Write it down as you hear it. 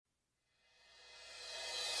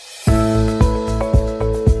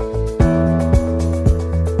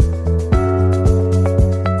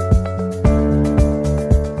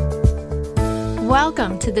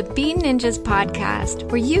to the Be Ninjas podcast,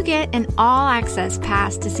 where you get an all-access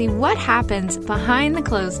pass to see what happens behind the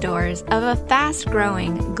closed doors of a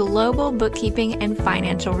fast-growing global bookkeeping and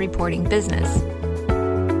financial reporting business.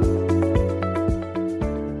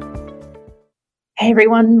 Hey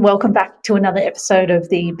everyone, welcome back to another episode of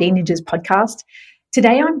the Be Ninjas podcast.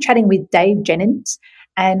 Today I'm chatting with Dave Jenyns,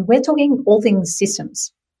 and we're talking all things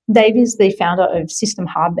systems. Dave is the founder of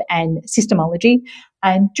SystemHUB and SYSTEMology,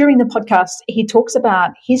 and during the podcast he talks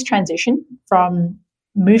about his transition from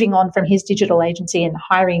moving on from his digital agency and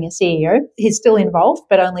hiring a CEO. He's still involved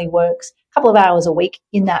but only works a couple of hours a week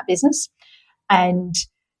in that business, and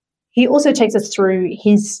he also takes us through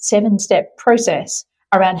his 7-step process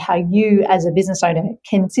around how you as a business owner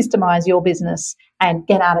can systemize your business and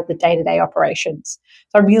get out of the day-to-day operations.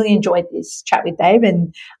 So I really enjoyed this chat with Dave,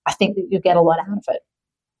 and I think that you'll get a lot out of it.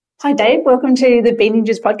 Hi, Dave. Welcome to the Be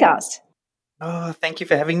Ninjas podcast. Oh, thank you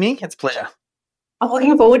for having me. It's a pleasure. I'm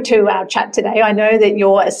looking forward to our chat today. I know that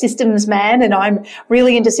you're a systems man, and I'm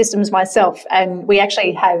really into systems myself. And we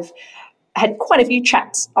actually have had quite a few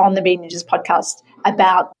chats on the Be Ninjas podcast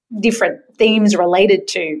about different themes related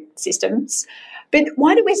to systems. But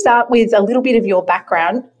why don't we start with a little bit of your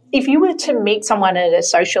background? If you were to meet someone at a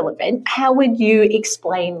social event, how would you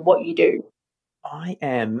explain what you do? I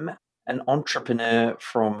am an entrepreneur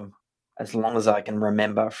from as long as I can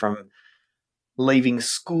remember, from leaving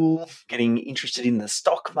school, getting interested in the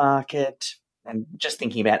stock market, and just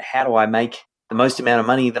thinking about how do I make the most amount of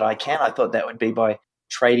money that I can. I thought that would be by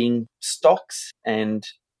trading stocks, and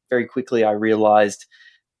very quickly I realized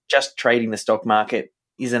just trading the stock market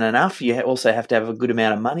isn't enough. You also have to have a good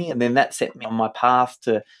amount of money, and then that set me on my path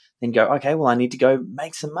to then go, okay, well, I need to go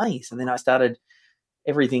make some money. So then I started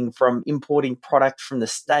everything from importing product from the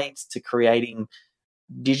States to creating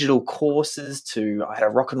digital courses to I had a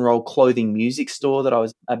rock and roll clothing music store that I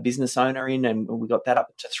was a business owner in, and we got that up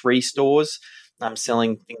to 3 stores. I'm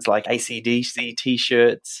selling things like AC/DC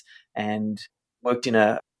t-shirts, and worked in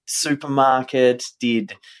a supermarket,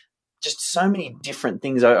 did just so many different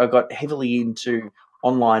things. I got heavily into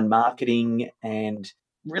online marketing and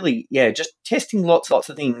really, just testing lots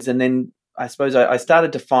of things. And then I suppose I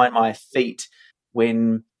started to find my feet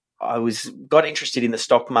when I got interested in the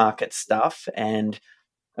stock market stuff, and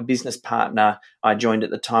a business partner I joined at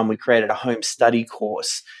the time, we created a home study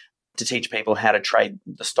course to teach people how to trade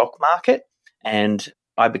the stock market. And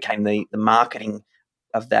I became the marketing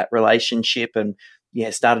of that relationship, and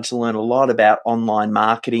started to learn a lot about online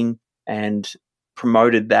marketing and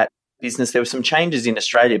promoted that business. There were some changes in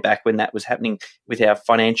Australia back when that was happening with our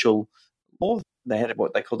financial law. They had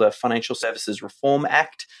what they called the Financial Services Reform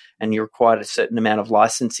Act, and you required a certain amount of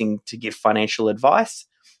licensing to give financial advice.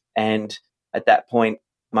 And at that point,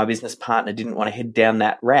 my business partner didn't want to head down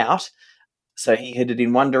that route. So he headed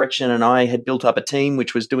in one direction, and I had built up a team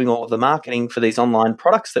which was doing all of the marketing for these online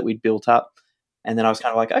products that we'd built up. And then I was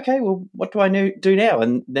kind of like, okay, well, what do I do now?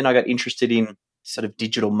 And then I got interested in sort of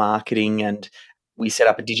digital marketing, and we set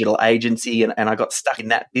up a digital agency, and I got stuck in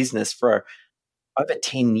that business for over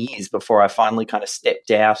 10 years before I finally kind of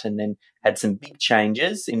stepped out, and then had some big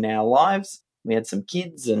changes in our lives. We had some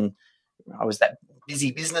kids, and I was that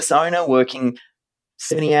busy business owner working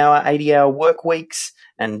 70-hour, 80-hour work weeks.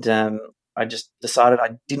 And I just decided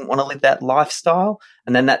I didn't want to live that lifestyle.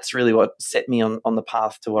 And then that's really what set me on the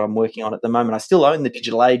path to what I'm working on at the moment. I still own the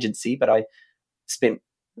digital agency, but I spent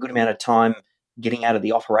a good amount of time getting out of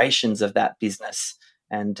the operations of that business.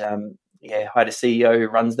 And I had a CEO who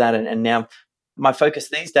runs that. And now my focus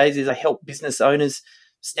these days is I help business owners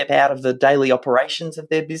step out of the daily operations of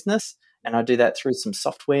their business. And I do that through some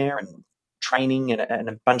software and training and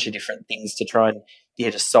a bunch of different things to try and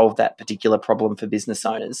to solve that particular problem for business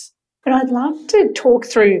owners. But I'd love to talk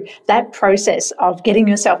through that process of getting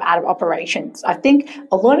yourself out of operations. I think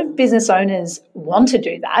a lot of business owners want to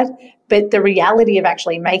do that, but the reality of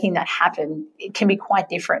actually making that happen, it can be quite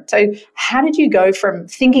different. So how did you go from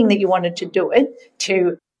thinking that you wanted to do it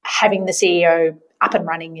to having the CEO up and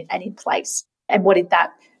running and in place? And what did that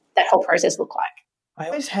whole process look like? I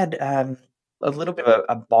always had a little bit of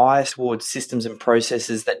a bias towards systems and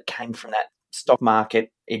processes that came from that stock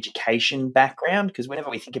market education background, because whenever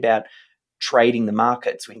we think about trading the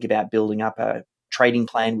markets, we think about building up a trading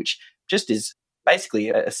plan, which just is basically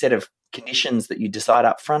a set of conditions that you decide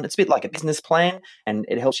up front. It's a bit like a business plan, and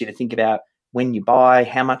it helps you to think about when you buy,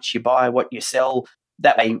 how much you buy, what you sell.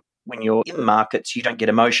 That way, when you're in the markets, you don't get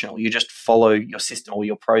emotional. You just follow your system or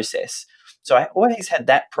your process. So I always had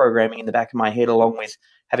that programming in the back of my head, along with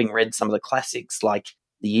having read some of the classics like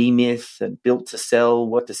The E-Myth and Built to Sell,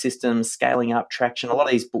 Work the Systems, Scaling Up, Traction. A lot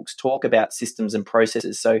of these books talk about systems and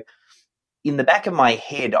processes. So in the back of my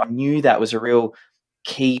head, I knew that was a real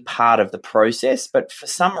key part of the process. But for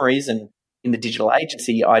some reason in the digital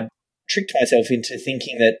agency, I tricked myself into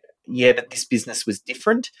thinking that, yeah, but this business was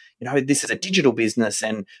different. This is a digital business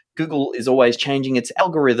and Google is always changing its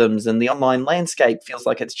algorithms and the online landscape feels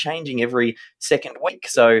like it's changing every second week.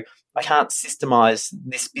 So I can't systemize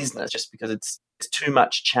this business just because it's too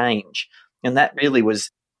much change. And that really was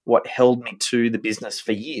what held me to the business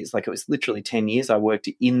for years. Like, it was literally 10 years I worked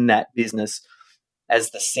in that business as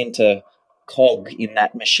the center cog in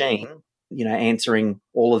that machine, answering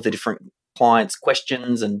all of the different clients'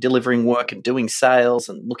 questions and delivering work and doing sales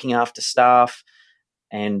and looking after staff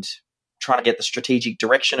and trying to get the strategic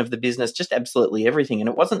direction of the business, just absolutely everything. And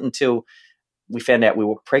it wasn't until we found out we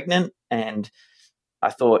were pregnant and I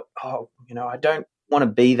thought, I don't want to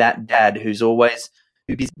be that dad who's always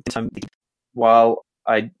too busy while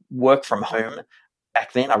I work from home.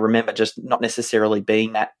 Back then, I remember just not necessarily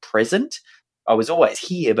being that present. I was always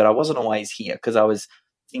here, but I wasn't always here because I was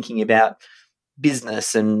thinking about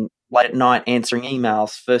business and late at night answering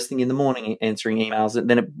emails, first thing in the morning answering emails, and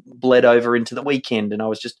then it bled over into the weekend and I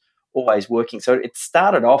was just always working. So it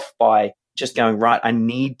started off by just going, right, I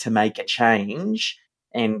need to make a change,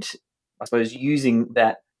 and I suppose using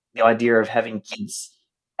the idea of having kids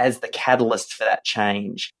as the catalyst for that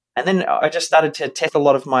change. And then I just started to test a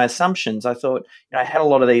lot of my assumptions. I thought, I had a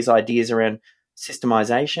lot of these ideas around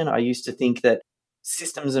systemization. I used to think that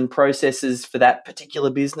systems and processes for that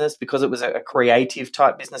particular business, because it was a creative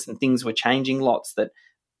type business and things were changing lots, that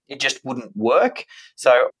it just wouldn't work.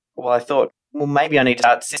 So, I thought, maybe I need to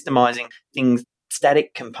start systemizing things,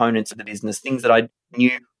 static components of the business, things that I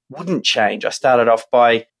knew wouldn't change. I started off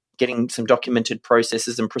by getting some documented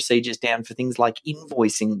processes and procedures down for things like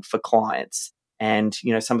invoicing for clients and,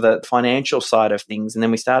 some of the financial side of things. And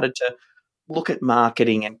then we started to look at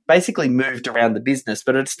marketing and basically moved around the business.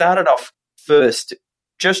 But it started off first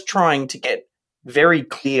just trying to get very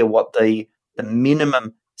clear what the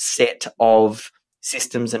minimum set of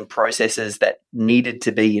systems and processes that needed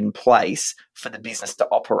to be in place for the business to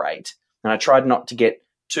operate. And I tried not to get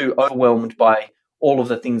too overwhelmed by all of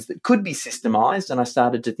the things that could be systemized. And I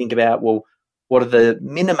started to think about, what are the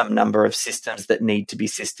minimum number of systems that need to be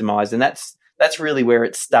systemized? And that's really where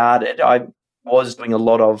it started. I was doing a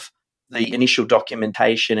lot of the initial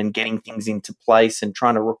documentation and getting things into place and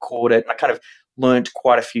trying to record it. And I kind of learned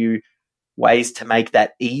quite a few ways to make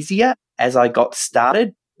that easier as I got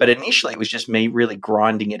started. But initially, it was just me really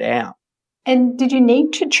grinding it out. And did you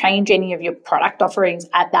need to change any of your product offerings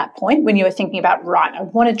at that point when you were thinking about, right, I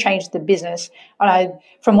want to change the business? And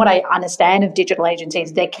from what I understand of digital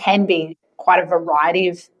agencies, there can be quite a variety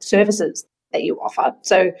of services that you offer.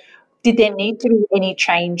 So did there need to be any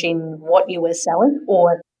change in what you were selling?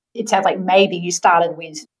 Or it sounds like maybe you started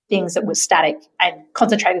with things that were static and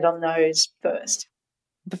concentrated on those first.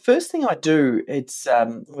 The first thing I do, it's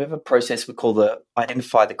we have a process we call the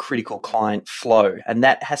identify the critical client flow, and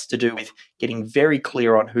that has to do with getting very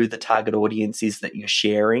clear on who the target audience is that you're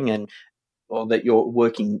sharing or that you're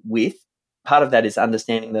working with. Part of that is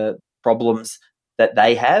understanding the problems that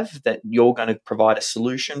they have that you're going to provide a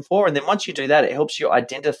solution for, and then once you do that, it helps you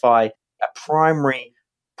identify a primary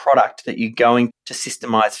product that you're going to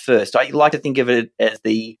systemize first. I like to think of it as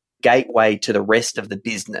the gateway to the rest of the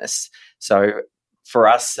business. So for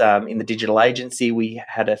us in the digital agency, we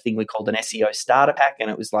had a thing we called an SEO starter pack, and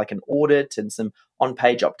it was like an audit and some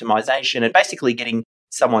on-page optimization and basically getting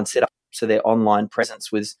someone set up so their online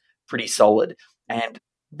presence was pretty solid. And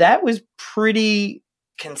that was pretty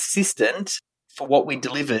consistent for what we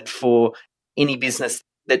delivered for any business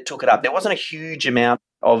that took it up. There wasn't a huge amount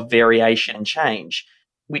of variation and change.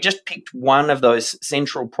 We just picked one of those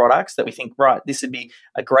central products that we think, right, this would be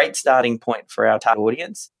a great starting point for our target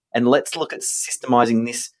audience. And let's look at systemizing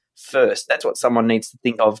this first. That's what someone needs to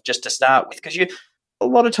think of just to start with, because a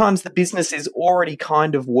lot of times the business is already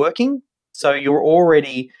kind of working. So you're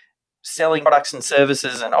already selling products and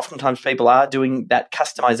services, and oftentimes people are doing that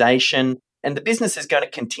customization, and the business is going to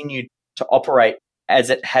continue to operate as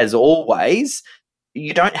it has always.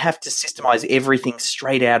 You don't have to systemize everything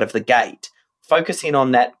straight out of the gate. Focus in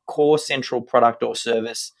on that core central product or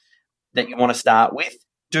service that you want to start with.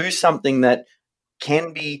 Do something that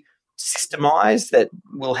can be systemized, that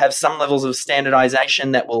will have some levels of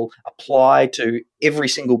standardization that will apply to every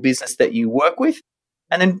single business that you work with.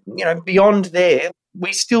 And then, beyond there,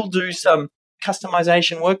 we still do some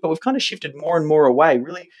customization work, but we've kind of shifted more and more away,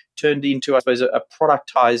 really turned into, I suppose, a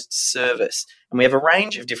productized service. And we have a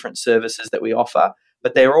range of different services that we offer,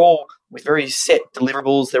 but they're all with very set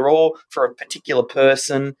deliverables. They're all for a particular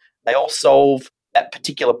person. They all solve that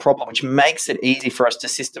particular problem, which makes it easy for us to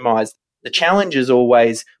systemize. The challenge is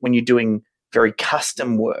always when you're doing very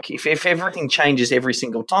custom work. If everything changes every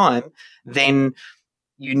single time, then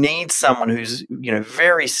you need someone who's,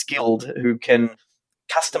 very skilled, who can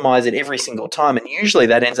customize it every single time. And usually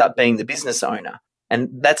that ends up being the business owner. And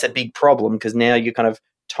that's a big problem because now you're kind of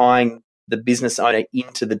tying the business owner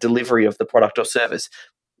into the delivery of the product or service.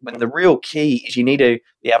 When the real key is you need to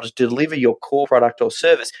be able to deliver your core product or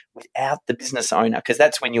service without the business owner, because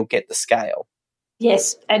that's when you'll get the scale.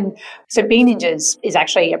 Yes. And so Bee Ninjas is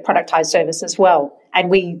actually a productized service as well. And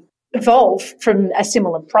we evolved from a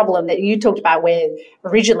similar problem that you talked about, where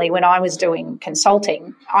originally when I was doing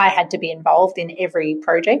consulting, I had to be involved in every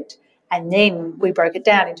project. And then we broke it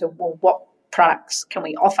down into, well, what products can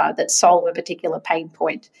we offer that solve a particular pain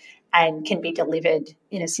point and can be delivered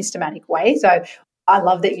in a systematic way. So I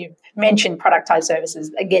love that you mentioned productized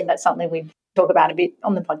services. Again, that's something we talk about a bit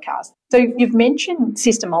on the podcast. So you've mentioned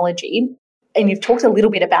systemology, and you've talked a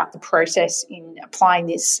little bit about the process in applying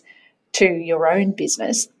this to your own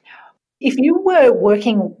business. If you were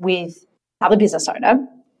working with another business owner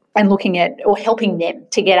and looking at or helping them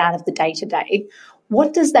to get out of the day-to-day,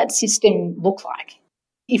 what does that system look like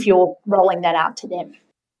if you're rolling that out to them?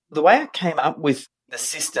 The way I came up with the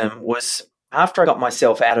system was after I got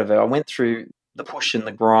myself out of it, I went through the push and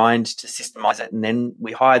the grind to systemize it, and then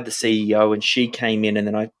we hired the CEO and she came in, and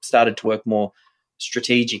then I started to work more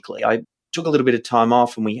strategically. I took a little bit of time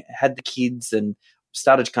off and we had the kids and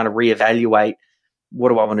started to kind of reevaluate, what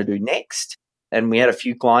do I want to do next? And we had a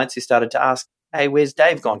few clients who started to ask, hey, where's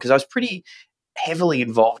Dave gone? Because I was pretty heavily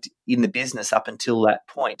involved in the business up until that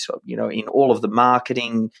point, in all of the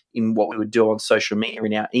marketing, in what we would do on social media,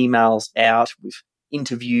 in our emails out, with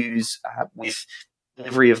interviews, with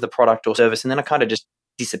delivery of the product or service. And then I kind of just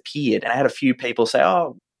disappeared. And I had a few people say,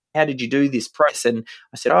 oh, how did you do this process? And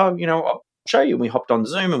I said, oh, I'll show you. And we hopped on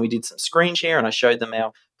Zoom and we did some screen share, and I showed them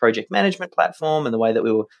our project management platform and the way that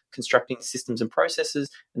we were constructing systems and processes.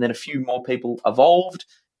 And then a few more people evolved,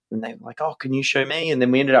 and they were like, oh, can you show me? And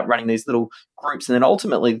then we ended up running these little groups. And then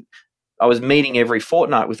ultimately I was meeting every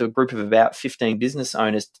fortnight with a group of about 15 business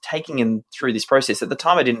owners, taking them through this process. At the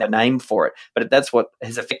time I didn't have a name for it, but that's what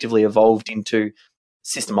has effectively evolved into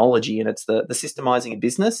SYSTEMology, and it's the systemizing a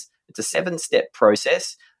business. It's a 7-step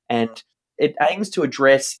process, and it aims to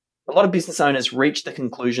address, a lot of business owners reach the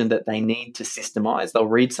conclusion that they need to systemize. They'll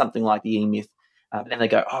read something like the E-Myth, but then they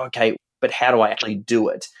go, oh, okay, but how do I actually do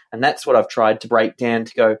it? And that's what I've tried to break down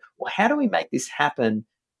to go, well, how do we make this happen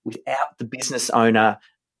without the business owner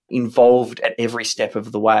involved at every step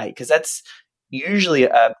of the way? Because that's usually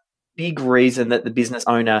a big reason that the business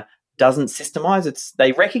owner doesn't systemize.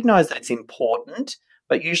 They recognize that it's important,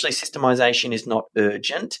 but usually systemization is not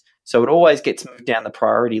urgent. So it always gets moved down the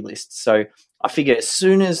priority list. So I figure as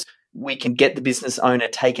soon as we can get the business owner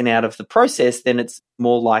taken out of the process, then it's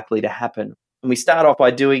more likely to happen. And we start off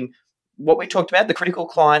by doing what we talked about, the critical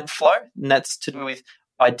client flow, and that's to do with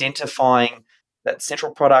identifying that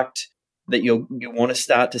central product that you want to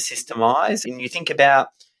start to systemize. And you think about,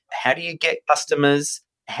 how do you get customers?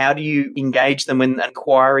 How do you engage them when an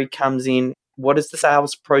inquiry comes in? What does the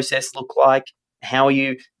sales process look like? How are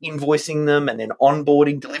you invoicing them and then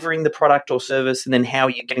onboarding, delivering the product or service? And then how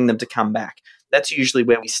are you getting them to come back? That's usually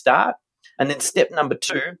where we start. And then step number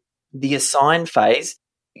 2, the assign phase.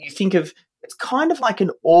 You think of, it's kind of like an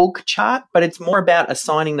org chart, but it's more about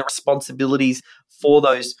assigning the responsibilities for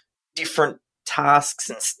those different tasks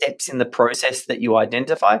and steps in the process that you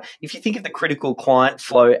identify. If you think of the critical client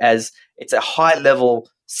flow as it's a high-level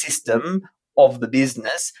system of the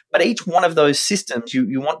business, but each one of those systems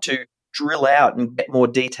you want to drill out and get more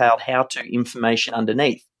detailed how-to information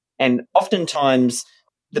underneath. And oftentimes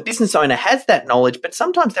the business owner has that knowledge, but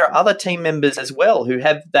sometimes there are other team members as well who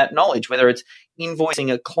have that knowledge, whether it's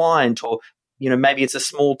invoicing a client or maybe it's a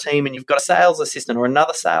small team and you've got a sales assistant or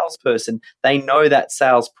another salesperson. They know that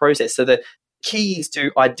sales process. So the key is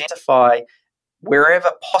to identify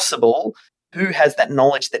wherever possible who has that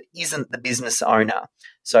knowledge that isn't the business owner.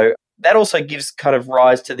 So that also gives kind of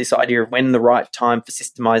rise to this idea of when the right time for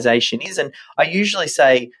systemization is. And I usually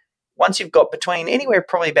say once you've got between anywhere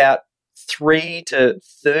probably about 3 to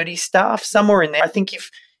 30 staff, somewhere in there. I think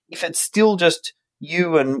if it's still just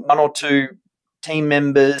you and 1 or 2 team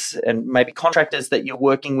members and maybe contractors that you're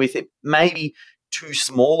working with, it may be too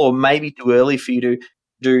small or maybe too early for you to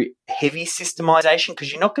do heavy systemization,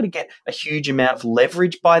 because you're not going to get a huge amount of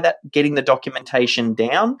leverage by that, getting the documentation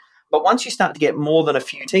down. But once you start to get more than a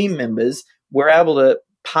few team members, we're able to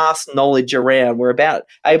pass knowledge around. We're about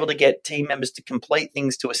able to get team members to complete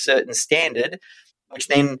things to a certain standard, which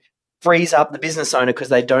then frees up the business owner because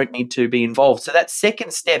they don't need to be involved. So that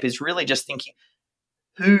second step is really just thinking,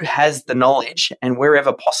 who has the knowledge, and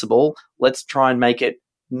wherever possible, let's try and make it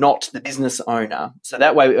not the business owner. So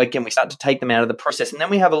that way, again, we start to take them out of the process. And then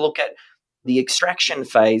we have a look at the extraction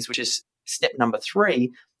phase, which is step number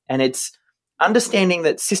 3. And it's understanding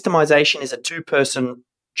that systemization is a 2-person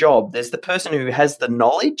job. There's the person who has the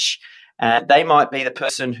knowledge. They might be the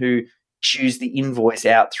person who issues the invoice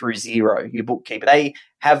out through Xero, your bookkeeper. They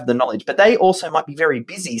have the knowledge, but they also might be very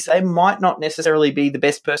busy. So they might not necessarily be the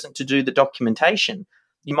best person to do the documentation.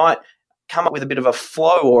 You might come up with a bit of a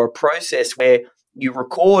flow or a process where you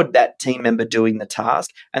record that team member doing the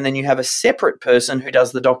task, and then you have a separate person who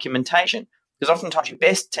does the documentation. Because oftentimes your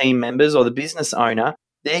best team members or the business owner,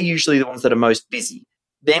 they're usually the ones that are most busy.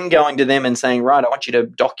 Them going to them and saying, right, I want you to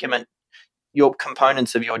document your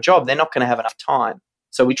components of your job, they're not going to have enough time.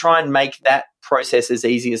 So we try and make that process as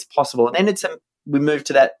easy as possible. And then we move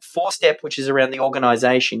to that 4th step, which is around the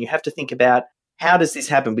organization. You have to think about, how does this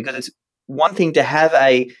happen? Because it's one thing to have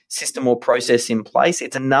a system or process in place.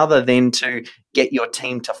 It's another then to get your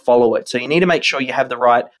team to follow it. So you need to make sure you have the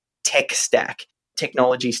right tech stack,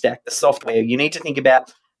 technology stack, the software. You need to think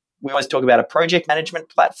about, we always talk about a project management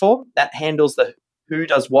platform that handles the who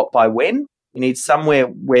does what by when. You need somewhere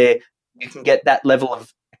where you can get that level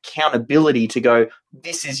of accountability to go,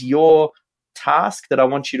 this is your task that I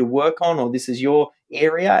want you to work on, or this is your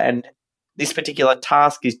area, and this particular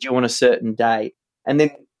task is due on a certain day. And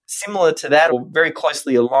then similar to that, or very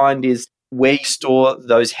closely aligned, is where you store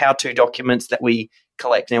those how-to documents that we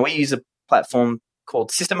collect. Now, we use a platform called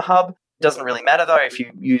systemHUB. It doesn't really matter, though, if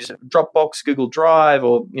you use Dropbox, Google Drive,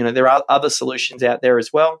 or there are other solutions out there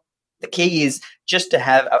as well. The key is just to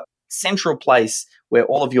have a central place where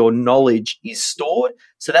all of your knowledge is stored.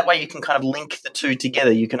 So that way you can kind of link the two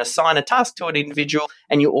together. You can assign a task to an individual,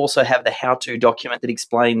 and you also have the how-to document that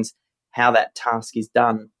explains how that task is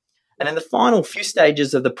done. And then the final few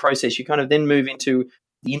stages of the process, you kind of then move into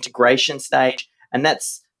the integration stage, and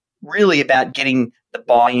that's really about getting the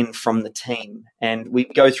buy-in from the team. And we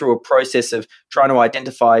go through a process of trying to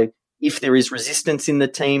identify if there is resistance in the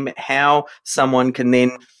team, how someone can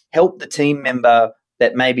then help the team member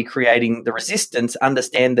that may be creating the resistance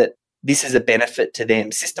understand that this is a benefit to them.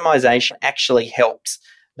 Systemization actually helps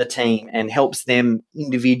the team and helps them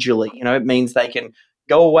individually. It means they can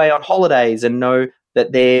go away on holidays and know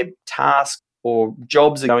that their tasks or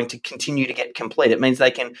jobs are going to continue to get complete. It means they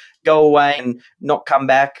can go away and not come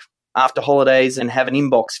back after holidays and have an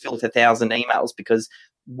inbox filled with 1,000 emails, because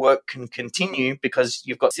work can continue because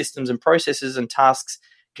you've got systems and processes, and tasks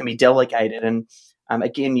can be delegated. And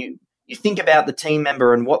again, you think about the team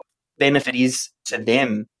member and what benefit is to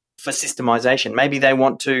them for systemization. Maybe they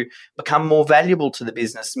want to become more valuable to the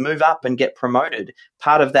business, move up and get promoted.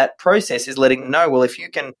 Part of that process is letting them know, well, if you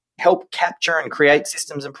can help capture and create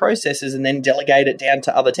systems and processes and then delegate it down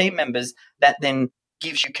to other team members, that then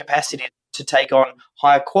gives you capacity to take on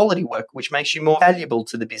higher quality work, which makes you more valuable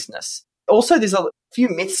to the business. Also, there's a few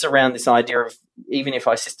myths around this idea of, even if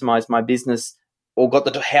I systemize my business or got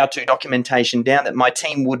the how-to documentation down, that my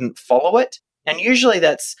team wouldn't follow it. And usually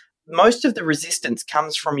that's, most of the resistance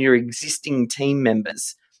comes from your existing team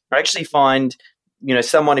members. I actually find,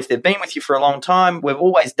 someone, if they've been with you for a long time, we've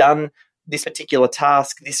always done this particular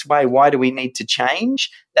task this way, why do we need to change?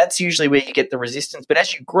 That's usually where you get the resistance. But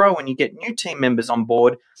as you grow and you get new team members on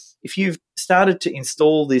board, if you've started to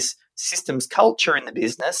install this systems culture in the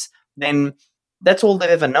business, then that's all they've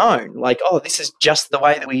ever known. Like, oh, this is just the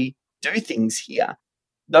way that we do things here.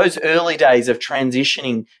 Those early days of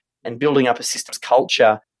transitioning and building up a systems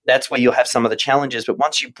culture, that's where you'll have some of the challenges. But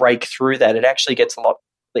once you break through that, it actually gets a lot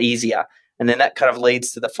easier. And then that kind of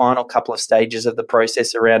leads to the final couple of stages of the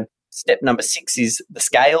process. Around step number 6 is the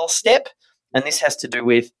scale step. And this has to do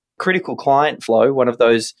with critical client flow. One of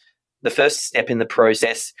those, the first step in the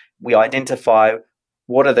process, we identify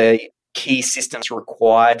what are the key systems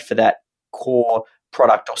required for that core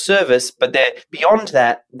product or service. But beyond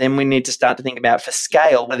that, then we need to start to think about, for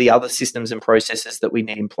scale, what are the other systems and processes that we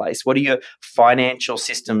need in place? What do your financial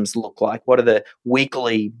systems look like? What are the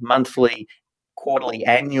weekly, monthly, quarterly,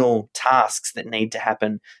 annual tasks that need to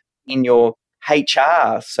happen in your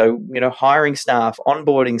HR? So, hiring staff,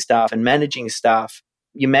 onboarding staff, and managing staff,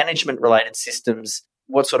 your management-related systems.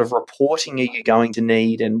 What sort of reporting are you going to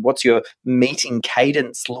need, and what's your meeting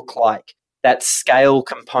cadence look like? That scale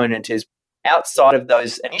component is outside of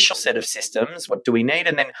those initial set of systems. What do we need?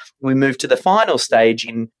 And then we move to the final stage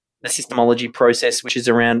in the systemology process, which is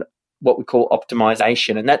around what we call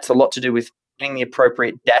optimization. And that's a lot to do with putting the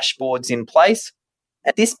appropriate dashboards in place.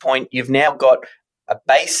 At this point, you've now got a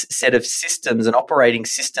base set of systems, an operating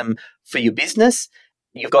system for your business.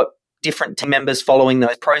 You've got different team members following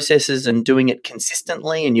those processes and doing it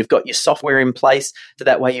consistently, and you've got your software in place, so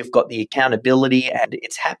that way you've got the accountability and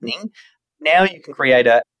it's happening. Now you can create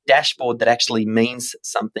a dashboard that actually means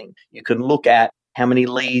something. You can look at how many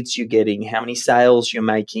leads you're getting, how many sales you're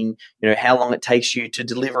making, how long it takes you to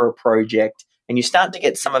deliver a project. And you start to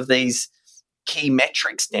get some of these key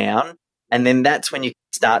metrics down. And then that's when you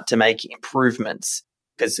start to make improvements.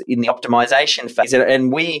 Because in the optimization phase,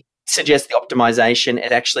 and we suggest the optimization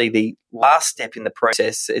is actually the last step in the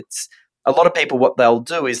process. It's a lot of people, what they'll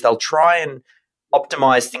do is they'll try and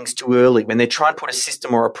optimize things too early. When they try and put a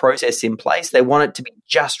system or a process in place, they want it to be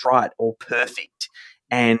just right or perfect.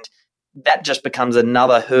 And that just becomes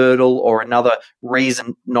another hurdle or another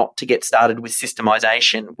reason not to get started with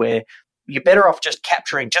systemization, where you're better off just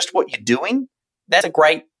capturing just what you're doing. That's a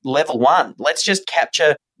great level one. Let's just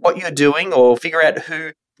capture what you're doing or figure out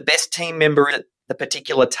who the best team member is at the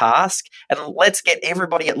particular task, and let's get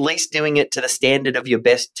everybody at least doing it to the standard of your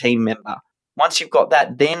best team member. Once you've got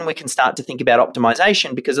that, then we can start to think about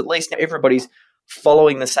optimization, because at least everybody's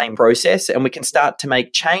following the same process, and we can start to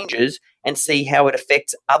make changes and see how it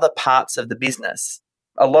affects other parts of the business.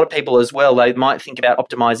 A lot of people as well, they might think about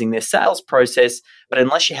optimizing their sales process, but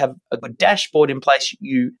unless you have a good dashboard in place,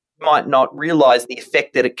 you might not realize the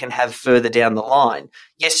effect that it can have further down the line.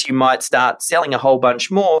 Yes, you might start selling a whole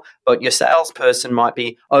bunch more, but your salesperson might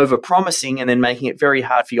be over-promising and then making it very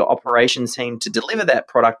hard for your operations team to deliver that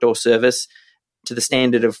product or service to the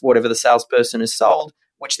standard of whatever the salesperson has sold,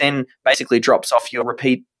 which then basically drops off your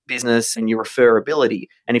repeat business and your referability.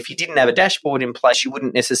 And if you didn't have a dashboard in place, you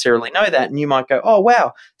wouldn't necessarily know that. And you might go, oh,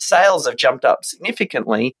 wow, sales have jumped up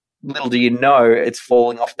significantly. Little do you know, it's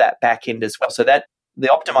falling off that back end as well. So that the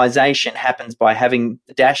optimization happens by having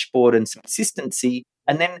the dashboard and some consistency.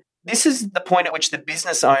 And then this is the point at which the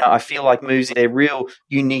business owner, I feel like, moves in their real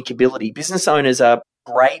unique ability. Business owners are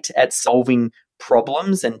great at solving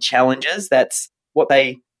problems and challenges. That's what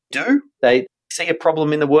they do. They see a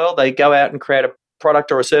problem in the world, they go out and create a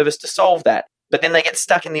product or a service to solve that. But then they get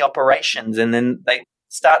stuck in the operations, and then they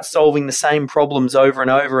start solving the same problems over and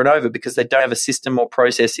over and over because they don't have a system or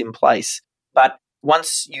process in place. But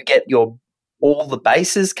once you get all the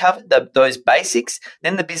bases covered, those basics,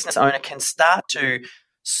 then the business owner can start to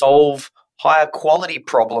solve higher quality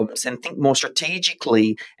problems and think more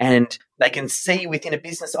strategically, and they can see within a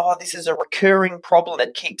business, oh, this is a recurring problem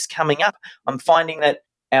that keeps coming up. I'm finding that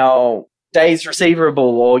our days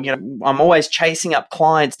receivable, or I'm always chasing up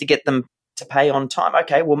clients to get them to pay on time.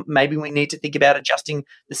 Okay, well, maybe we need to think about adjusting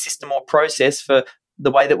the system or process for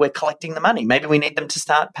the way that we're collecting the money. Maybe we need them to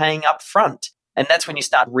start paying up front. And that's when you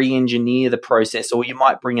start re-engineer the process, or you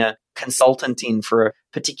might bring a consultant in for a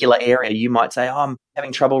particular area. You might say, oh, I'm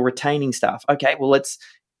having trouble retaining staff. Okay, well, let's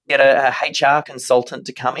get a HR consultant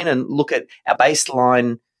to come in and look at our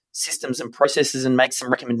baseline systems and processes and make some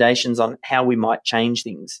recommendations on how we might change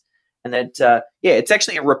things. And that, it's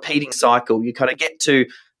actually a repeating cycle. You kind of get to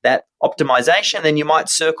that optimization, then you might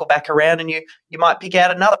circle back around and you might pick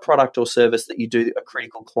out another product or service that you do a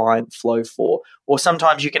critical client flow for. Or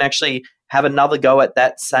sometimes you can actually have another go at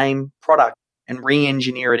that same product and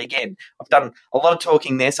re-engineer it again. I've done a lot of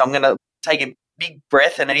talking there, so I'm going to take a big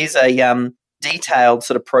breath, and it is a detailed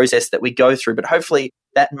sort of process that we go through, but hopefully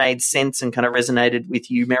that made sense and kind of resonated with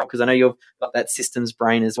you, Meryl, because I know you've got that systems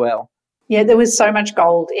brain as well. Yeah, there was so much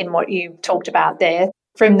gold in what you talked about there,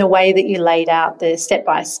 from the way that you laid out the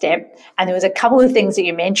step-by-step. And there was a couple of things that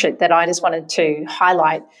you mentioned that I just wanted to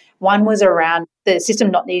highlight. One was around the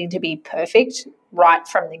system not needing to be perfect right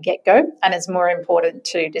from the get-go, and it's more important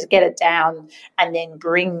to just get it down and then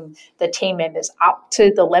bring the team members up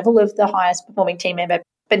to the level of the highest performing team member,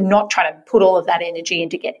 but not trying to put all of that energy in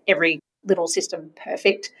to get every little system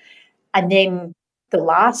perfect. And then the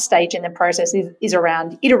last stage in the process is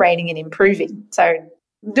around iterating and improving. So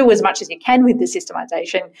do as much as you can with the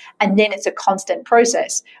systemization, and then it's a constant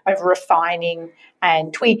process of refining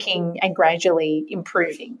and tweaking and gradually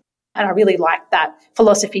improving. And I really like that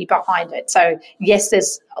philosophy behind it. So yes,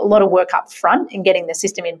 there's a lot of work up front in getting the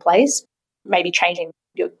system in place, maybe changing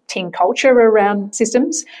your team culture around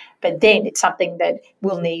systems, but then it's something that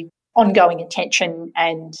will need ongoing attention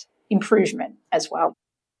and improvement as well.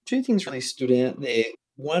 Two things really stood out there.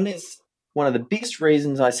 One is, one of the biggest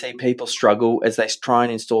reasons I see people struggle as they try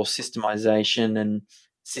and install systemization and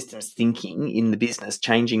systems thinking in the business,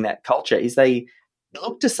 changing that culture, is they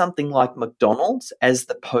look to something like McDonald's as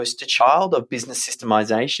the poster child of business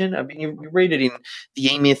systemization. I mean, you read it in the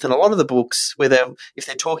E-Myth and a lot of the books where if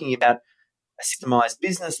they're talking about a systemized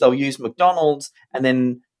business, they'll use McDonald's, and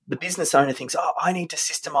then the business owner thinks, oh, I need to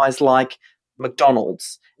systemize like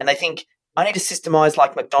McDonald's. And they think, I need to systemize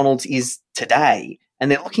like McDonald's is today. And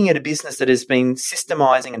they're looking at a business that has been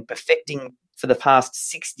systemizing and perfecting for the past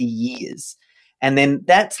 60 years. And then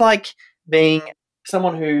that's like being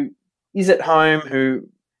someone who is at home, who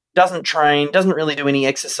doesn't train, doesn't really do any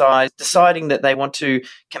exercise, deciding that they want to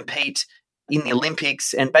compete in the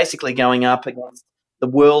Olympics and basically going up against the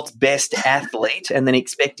world's best athlete and then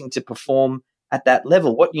expecting to perform at that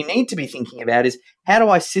level. What you need to be thinking about is, how do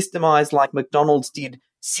I systemize like McDonald's did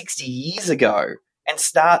 60 years ago, and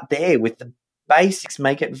start there with the basics,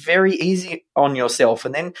 make it very easy on yourself,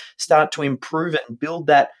 and then start to improve it and build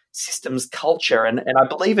that systems culture. And I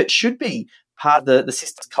believe it should be part of the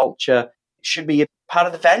systems culture. It should be a part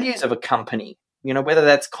of the values of a company. You know, whether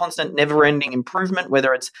that's constant, never-ending improvement,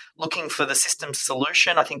 whether it's looking for the system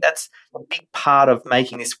solution. I think that's a big part of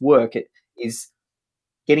making this work. It is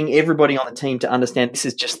getting everybody on the team to understand this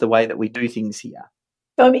is just the way that we do things here.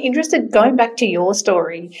 So I'm interested, going back to your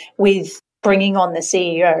story with bringing on the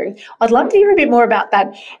CEO, I'd love to hear a bit more about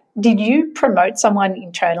that. Did you promote someone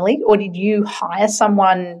internally, or did you hire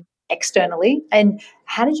someone externally? And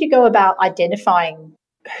how did you go about identifying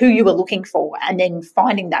who you were looking for and then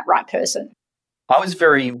finding that right person? I was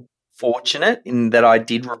very fortunate in that I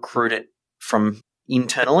did recruit it from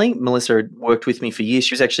internally. Melissa had worked with me for years.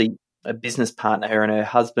 She was actually a business partner, her and her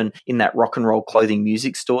husband, in that rock and roll clothing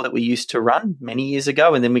music store that we used to run many years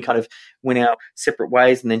ago. And then we kind of went our separate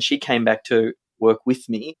ways, and then she came back to work with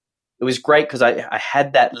me. It was great because I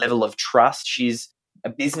had that level of trust. She's a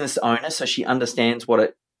business owner, so she understands what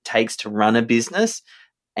it takes to run a business.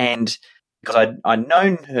 And because I'd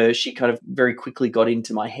known her, she kind of very quickly got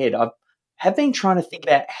into my head. I have been trying to think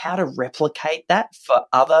about how to replicate that for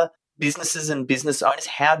other businesses and business owners.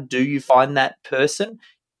 How do you find that person?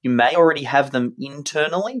 You may already have them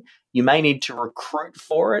internally. You may need to recruit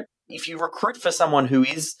for it. If you recruit for someone who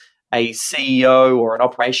is a CEO or an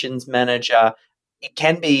operations manager, it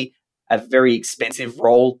can be a very expensive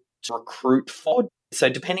role to recruit for. So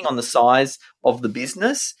depending on the size of the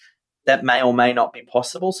business, that may or may not be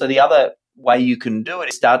possible. So the other way you can do it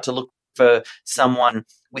is start to look for someone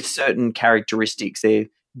with certain characteristics. They're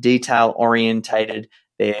detail orientated.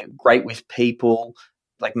 They're great with people,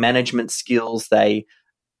 like management skills. They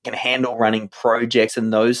can handle running projects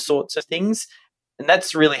and those sorts of things. And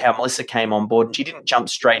that's really how Melissa came on board. She didn't jump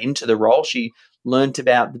straight into the role. She learnt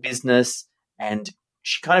about the business and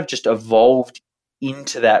she kind of just evolved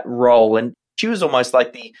into that role. And she was almost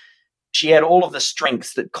like she had all of the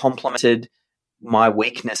strengths that complemented my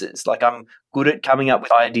weaknesses. Like, I'm good at coming up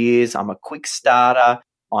with ideas. I'm a quick starter.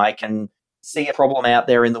 I can see a problem out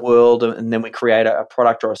there in the world, and then we create a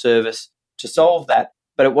product or a service to solve that.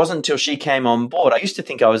 But it wasn't until she came on board. I used to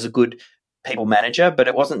think I was a good people manager, but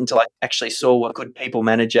it wasn't until I actually saw what a good people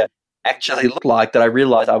manager actually looked like that I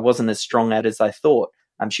realized I wasn't as strong at as I thought.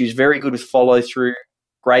 She was very good with follow through,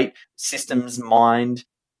 great systems mind,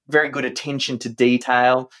 very good attention to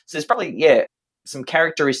detail. So there's probably, some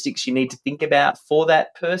characteristics you need to think about for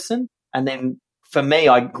that person. And then for me,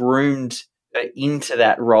 I groomed into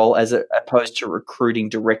that role as opposed to recruiting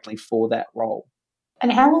directly for that role.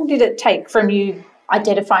 And how long did it take from you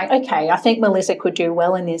identifying, okay, I think Melissa could do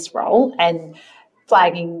well in this role, and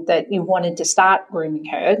flagging that you wanted to start grooming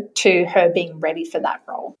her, to her being ready for that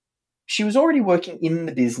role? She was already working in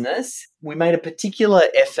the business. We made a particular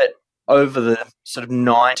effort over the sort of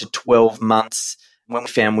 9 to 12 months when we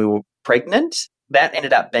found we were pregnant. That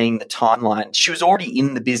ended up being the timeline. She was already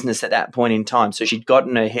in the business at that point in time, so she'd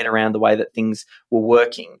gotten her head around the way that things were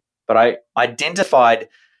working. But I identified,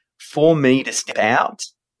 for me to step out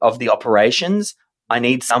of the operations, I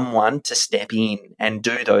need someone to step in and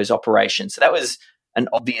do those operations. So that was an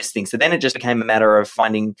obvious thing. So then it just became a matter of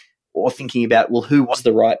finding or thinking about, well, who was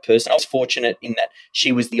the right person? I was fortunate in that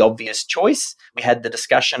she was the obvious choice. We had the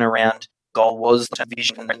discussion around goal was the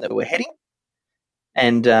vision and that we were heading.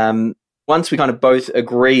 And once we kind of both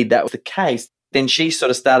agreed that was the case, then she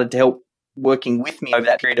sort of started to help working with me over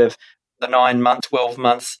that period of the 9 months, 12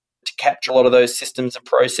 months to capture a lot of those systems and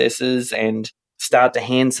processes and start to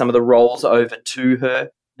hand some of the roles over to her.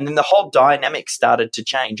 And then the whole dynamic started to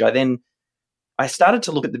change. I started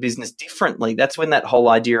to look at the business differently. That's when that whole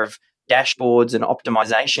idea of dashboards and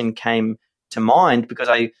optimization came to mind, because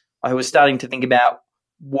I was starting to think about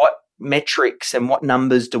what metrics and what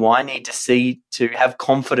numbers do I need to see to have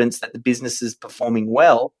confidence that the business is performing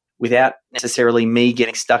well without necessarily me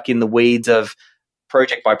getting stuck in the weeds of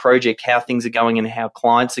project by project, how things are going and how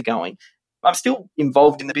clients are going. I'm still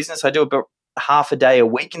involved in the business. I do about half a day a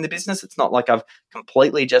week in the business. It's not like I've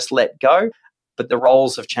completely just let go, but the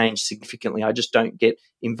roles have changed significantly. I just don't get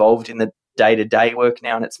involved in the day-to-day work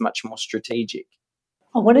now, and it's much more strategic.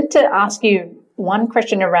 I wanted to ask you one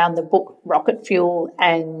question around the book Rocket Fuel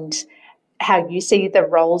and how you see the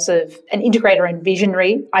roles of an integrator and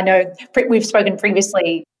visionary. I know we've spoken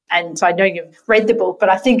previously, and so I know you've read the book, but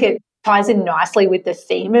I think ties in nicely with the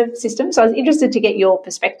theme of systems. So I was interested to get your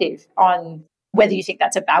perspective on whether you think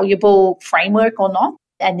that's a valuable framework or not,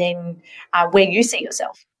 and then where you see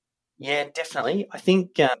yourself. Yeah, definitely. I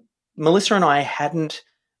think Melissa and I hadn't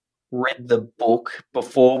read the book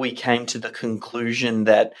before we came to the conclusion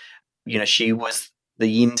that, she was the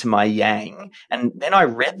yin to my yang. And then I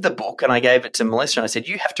read the book and I gave it to Melissa and I said,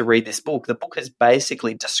 you have to read this book. The book has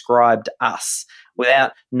basically described us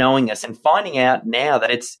without knowing us, and finding out now that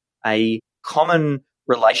it's a common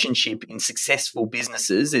relationship in successful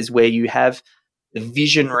businesses is where you have the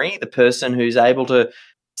visionary, the person who's able to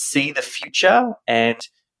see the future and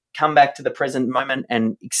come back to the present moment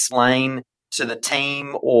and explain to the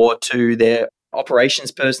team or to their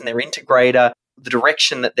operations person, their integrator, the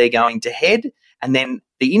direction that they're going to head. And then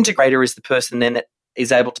the integrator is the person then that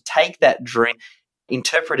is able to take that dream,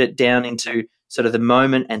 interpret it down into sort of the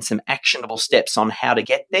moment and some actionable steps on how to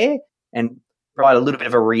get there, and provide a little bit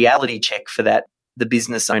of a reality check for that, the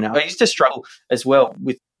business owner. I used to struggle as well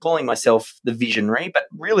with calling myself the visionary, but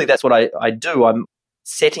really that's what I do. I'm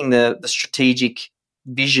setting the strategic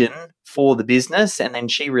vision for the business, and then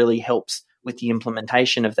she really helps with the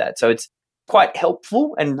implementation of that. So it's quite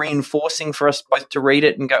helpful and reinforcing for us both to read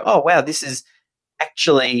it and go, oh, wow, this is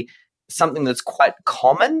actually something that's quite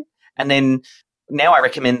common. And then now I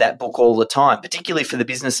recommend that book all the time, particularly for the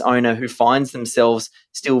business owner who finds themselves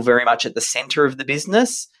still very much at the center of the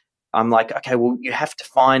business. I'm like, okay, well, you have to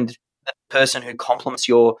find the person who complements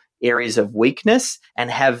your areas of weakness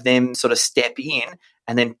and have them sort of step in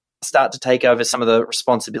and then start to take over some of the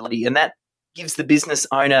responsibility. And that gives the business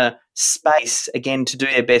owner space, again, to do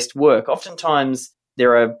their best work. Oftentimes,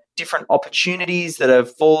 there are different opportunities that are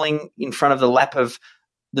falling in front of the lap of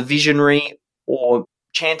the visionary, or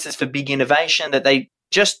chances for big innovation that they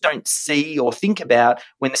just don't see or think about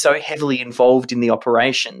when they're so heavily involved in the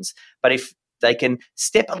operations. But if they can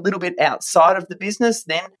step a little bit outside of the business,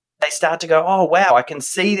 then they start to go, oh, wow, I can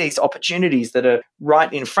see these opportunities that are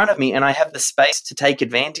right in front of me and I have the space to take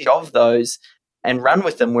advantage of those and run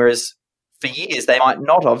with them. Whereas for years, they might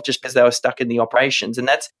not have, just because they were stuck in the operations. And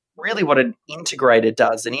that's really what an integrator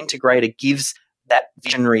does. An integrator gives that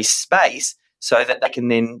visionary space so that they can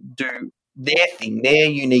then do their thing, their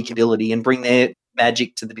unique ability, and bring their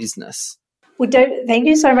magic to the business. Well, Dave, thank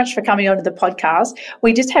you so much for coming onto the podcast.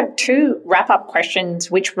 We just have 2 wrap-up questions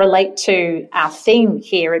which relate to our theme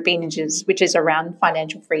here at Jenyns, which is around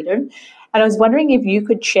financial freedom. And I was wondering if you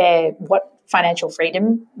could share what financial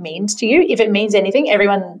freedom means to you. If it means anything,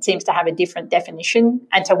 everyone seems to have a different definition.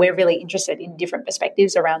 And so we're really interested in different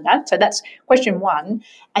perspectives around that. So that's question 1.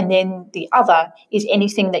 And then the other is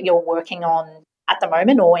anything that you're working on at the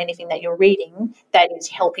moment or anything that you're reading that is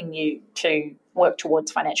helping you to work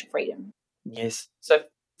towards financial freedom. Yes. So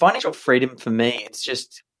financial freedom for me, it's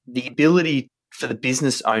just the ability for the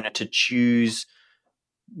business owner to choose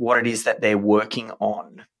what it is that they're working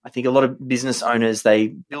on. I think a lot of business owners, they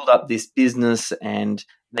build up this business and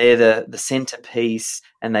they're the centerpiece,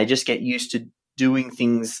 and they just get used to doing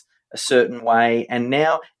things a certain way. And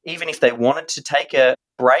now, even if they wanted to take a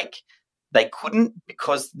break, they couldn't,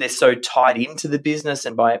 because they're so tied into the business,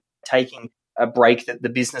 and by taking a break that the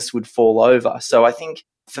business would fall over. So I think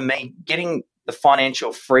for me, getting the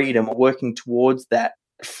financial freedom or working towards that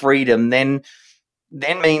freedom then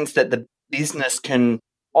means that the business can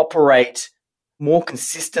operate more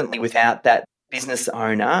consistently without that business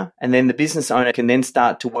owner, and then the business owner can then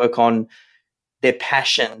start to work on their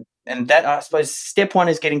passion. And that, I suppose, step 1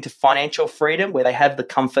 is getting to financial freedom, where they have the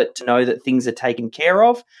comfort to know that things are taken care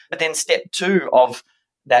of. But then step 2 of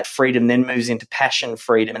that freedom then moves into passion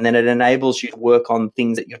freedom, and then it enables you to work on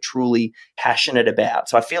things that you're truly passionate about.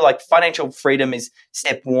 So I feel like financial freedom is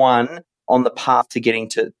step 1 on the path to getting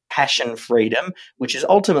to passion freedom, which is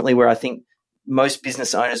ultimately where I think most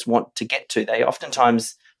business owners want to get to. They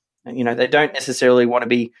oftentimes, they don't necessarily want to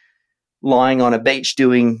be lying on a beach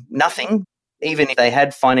doing nothing. Even if they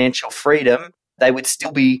had financial freedom, they would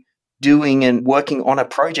still be doing and working on a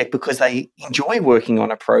project because they enjoy working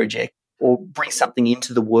on a project or bring something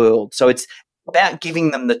into the world. So it's about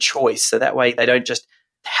giving them the choice. So that way they don't just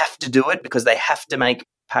have to do it because they have to make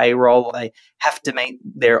payroll, or they have to meet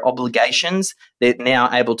their obligations. They're now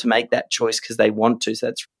able to make that choice because they want to. So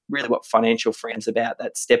that's really what financial freedom's about.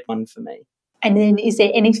 That's step 1 for me. And then is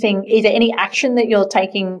there any action that you're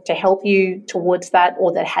taking to help you towards that,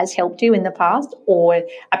 or that has helped you in the past, or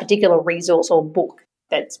a particular resource or book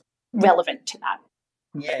that's relevant to that?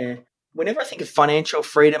 Yeah. Whenever I think of financial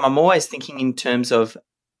freedom, I'm always thinking in terms of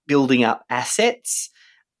building up assets,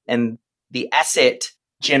 and the asset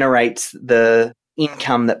generates the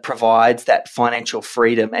income that provides that financial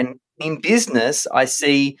freedom. And in business, I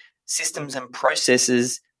see systems and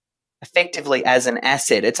processes effectively as an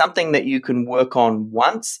asset. It's something that you can work on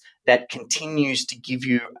once that continues to give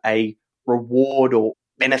you a reward or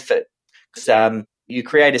benefit. Because you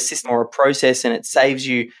create a system or a process and it saves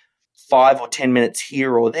you 5 or 10 minutes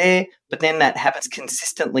here or there, but then that happens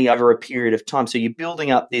consistently over a period of time. So you're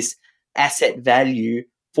building up this asset value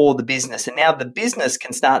for the business. And now the business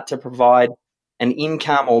can start to provide an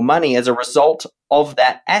income or money as a result of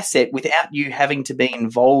that asset without you having to be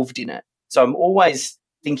involved in it. So I'm always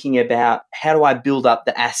thinking about how do I build up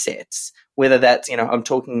the assets, whether that's, I'm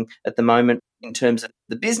talking at the moment in terms of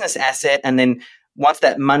the business asset. And then once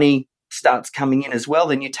that money starts coming in as well,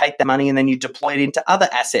 then you take the money and then you deploy it into other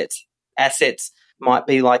assets. Assets might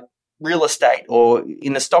be like real estate or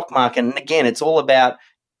in the stock market. And again, it's all about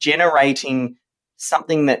generating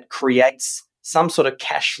something that creates some sort of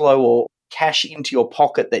cash flow or cash into your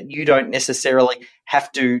pocket that you don't necessarily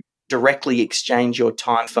have to directly exchange your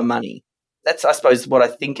time for money. That's, I suppose, what I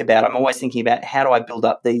think about. I'm always thinking about how do I build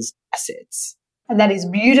up these assets? And that is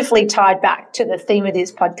beautifully tied back to the theme of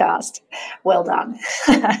this podcast. Well done.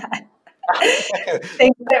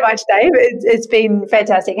 Thanks so much, Dave. It's been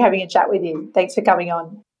fantastic having a chat with you. Thanks for coming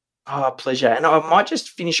on. Oh, pleasure. And I might just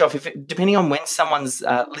finish off, depending on when someone's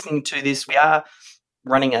listening to this, we are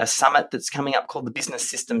running a summit that's coming up called the Business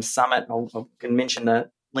Systems Summit. I can mention the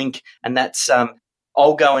link, and that's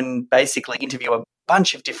I'll go and basically interview a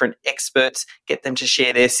bunch of different experts, get them to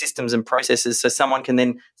share their systems and processes so someone can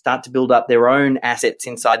then start to build up their own assets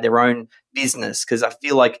inside their own business, because I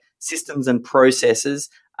feel like systems and processes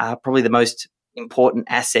are probably the most important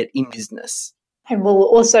asset in business. And we'll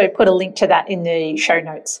also put a link to that in the show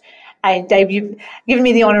notes. And Dave, you've given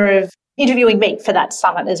me the honour of interviewing me for that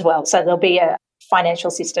summit as well. So there'll be a financial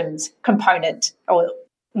systems component or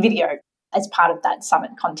video as part of that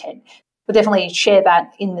summit content. We'll definitely share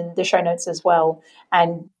that in the show notes as well.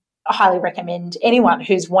 And I highly recommend anyone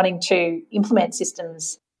who's wanting to implement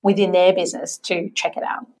systems within their business to check it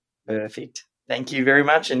out. Perfect. Thank you very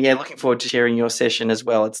much. And looking forward to sharing your session as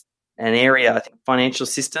well. It's an area, I think, financial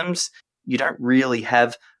systems, you don't really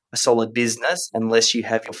have a solid business unless you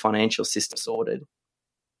have your financial system sorted.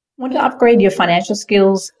 Want to upgrade your financial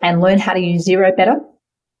skills and learn how to use Xero better?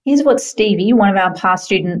 Here's what Stevie, one of our past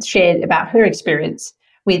students, shared about her experience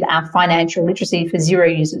with our Financial Literacy for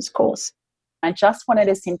Xero Users course. I just wanted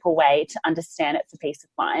a simple way to understand it for peace of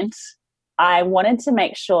mind. I wanted to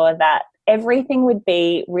make sure that everything would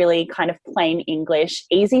be really kind of plain English,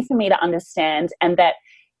 easy for me to understand, and that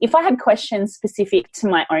if I had questions specific to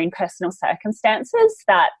my own personal circumstances,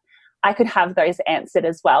 that I could have those answered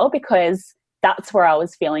as well, because that's where I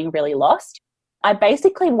was feeling really lost. I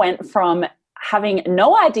basically went from having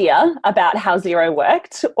no idea about how Xero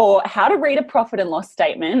worked or how to read a profit and loss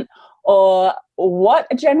statement or what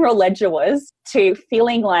a general ledger was to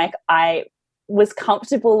feeling like I was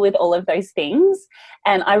comfortable with all of those things.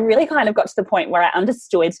 And I really kind of got to the point where I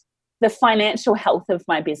understood the financial health of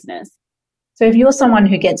my business. So if you're someone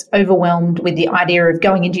who gets overwhelmed with the idea of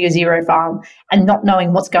going into your Xero file and not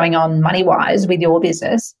knowing what's going on money-wise with your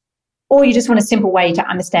business, or you just want a simple way to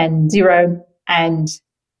understand Xero and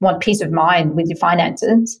want peace of mind with your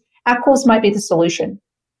finances, our course might be the solution.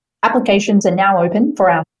 Applications are now open for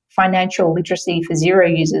our Financial Literacy for Xero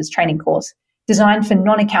Users training course, designed for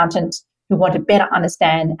non-accountants who want to better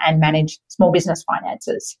understand and manage small business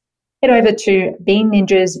finances. Head over to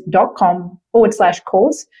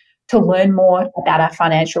beanninjas.com/course to learn more about our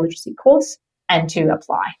financial literacy course and to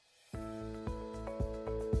apply.